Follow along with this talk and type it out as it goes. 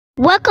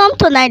Welcome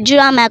to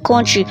Nigeria, my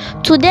country.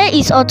 Today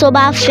is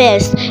October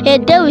 1st, a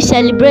day we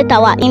celebrate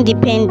our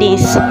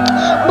independence.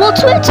 But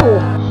wait,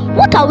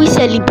 what are we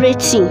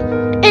celebrating?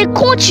 A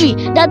country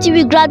that you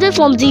will graduate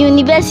from the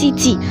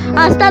university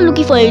and start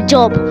looking for a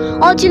job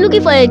until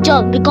looking for a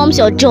job becomes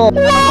your job.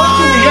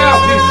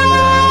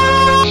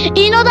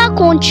 In other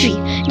country,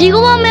 the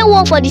government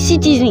work for the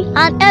citizen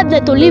and help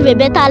them to live a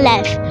better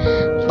life.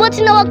 But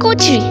in our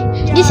country,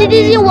 the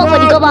citizen work for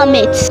the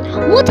government.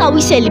 What are we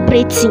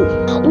celebrating?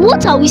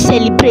 What are we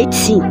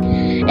celebrating?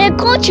 A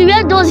country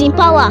where those in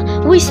power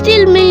will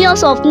steal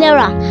millions of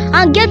naira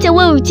and get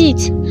away with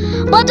it.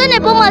 But when a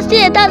poor man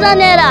steal 1,000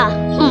 naira,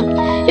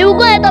 he will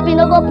go end up in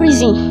over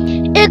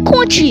prison. A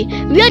country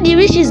where the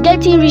rich is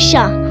getting richer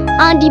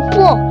and the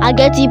poor are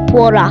getting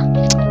poorer.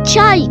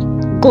 Chai,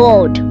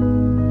 God.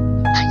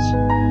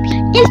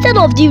 Instead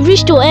of the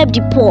rich to help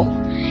the poor,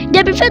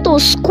 they prefer to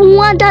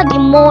squander the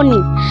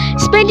money,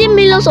 spending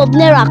millions of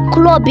naira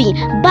clubbing,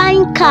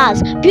 buying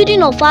cars,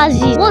 building of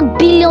houses, what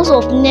billions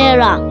of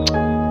naira.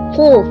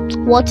 Oh,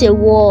 what a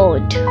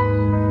world.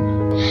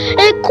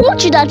 A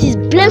country that is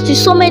blessed with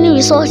so many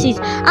resources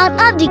and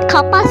has the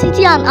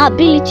capacity and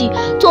ability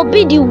to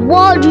be the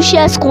world's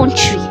richest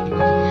country.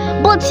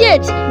 But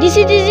yet, the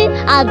citizens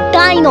are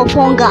dying of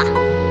hunger.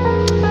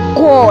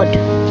 God.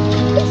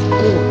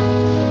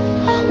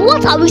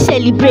 What are we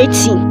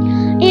celebrating?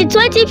 In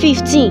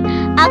 2015,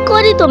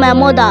 according to my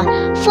mother,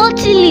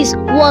 40 leaves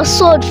was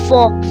sold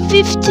for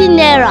 50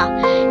 naira.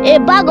 A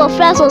bag of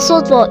rice was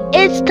sold for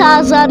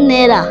 8,000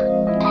 naira.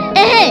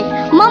 Hey,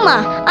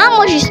 Mama, how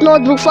much is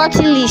notebook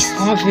 40 leaves?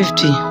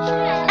 150.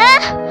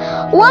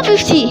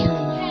 150.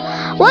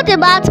 What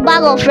about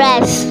bag of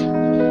rice?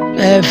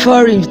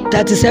 Foreign,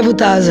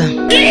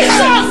 37,000.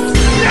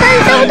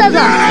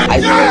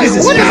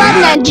 37,000. What about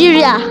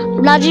Nigeria?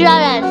 Nigeria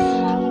rice?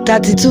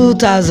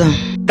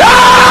 32,000.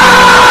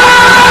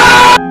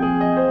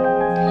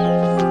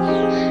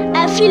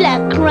 I feel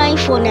like crying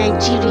for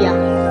Nigeria.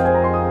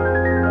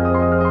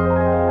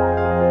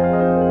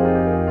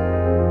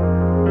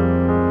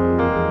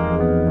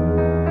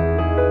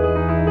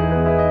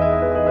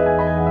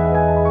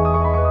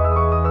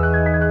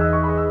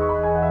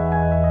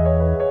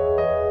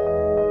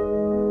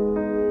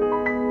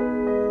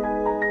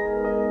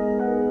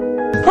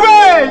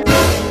 Hooray!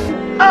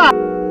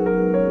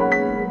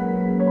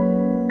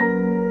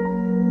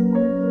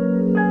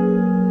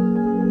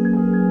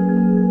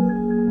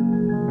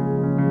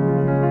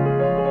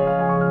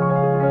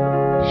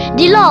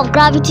 The law of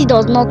gravity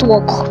does not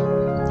work.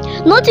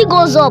 Nothing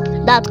goes up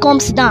that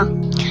comes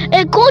down.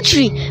 A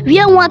country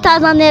where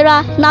 1,000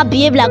 naira now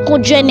behave like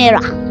 100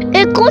 naira.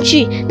 A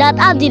country that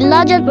has the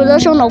largest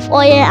production of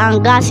oil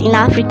and gas in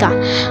Africa.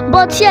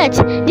 But yet,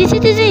 the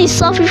citizen is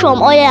suffering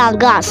from oil and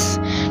gas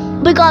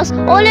because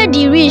only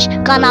the rich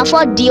can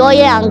afford the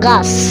oil and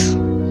gas.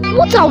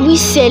 What are we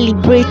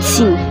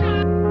celebrating?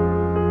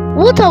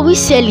 What are we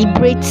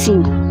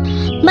celebrating?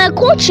 My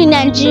country,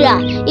 Nigeria,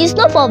 is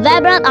known for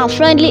vibrant and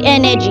friendly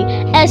energy,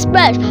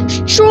 expressed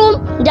through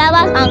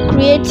diverse and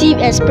creative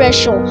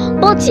expression.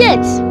 But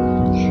yet,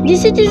 the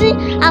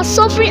citizens are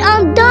suffering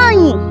and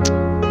dying.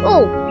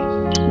 Oh,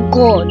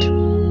 God.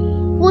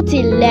 What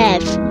a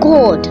life,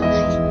 God.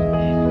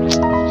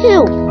 Hey,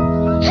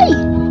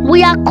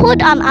 we are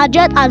called and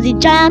addressed as the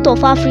giant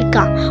of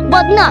Africa.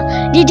 But now,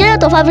 the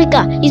giant of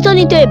Africa is turned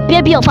into a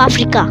baby of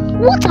Africa.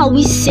 What are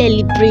we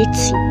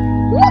celebrating?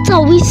 What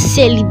are we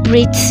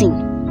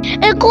celebrating?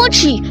 A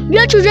country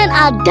where children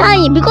are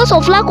dying because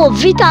of lack of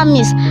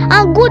vitamins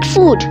and good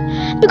food,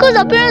 because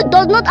the parents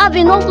does not have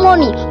enough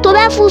money to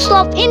buy food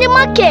stuff in the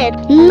market.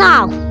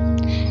 Now,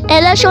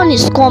 election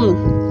is coming,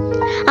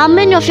 and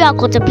many of you are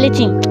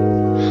contemplating: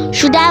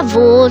 should I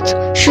vote?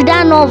 Should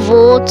I not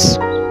vote?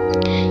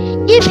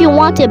 If you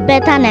want a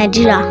better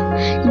Nigeria,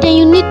 then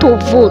you need to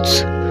vote.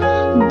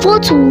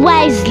 Vote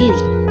wisely.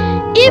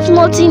 If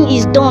nothing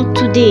is done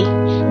today,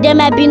 there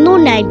might be no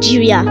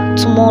Nigeria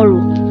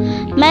tomorrow.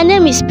 My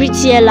name is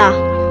Pretty Ella.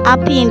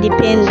 Happy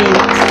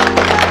Independence.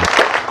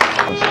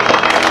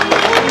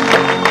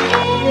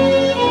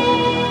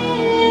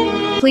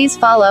 Please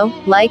follow,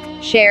 like,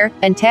 share,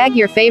 and tag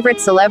your favorite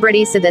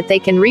celebrities so that they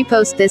can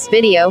repost this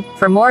video.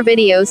 For more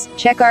videos,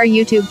 check our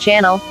YouTube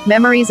channel,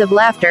 Memories of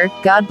Laughter.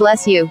 God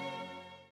bless you.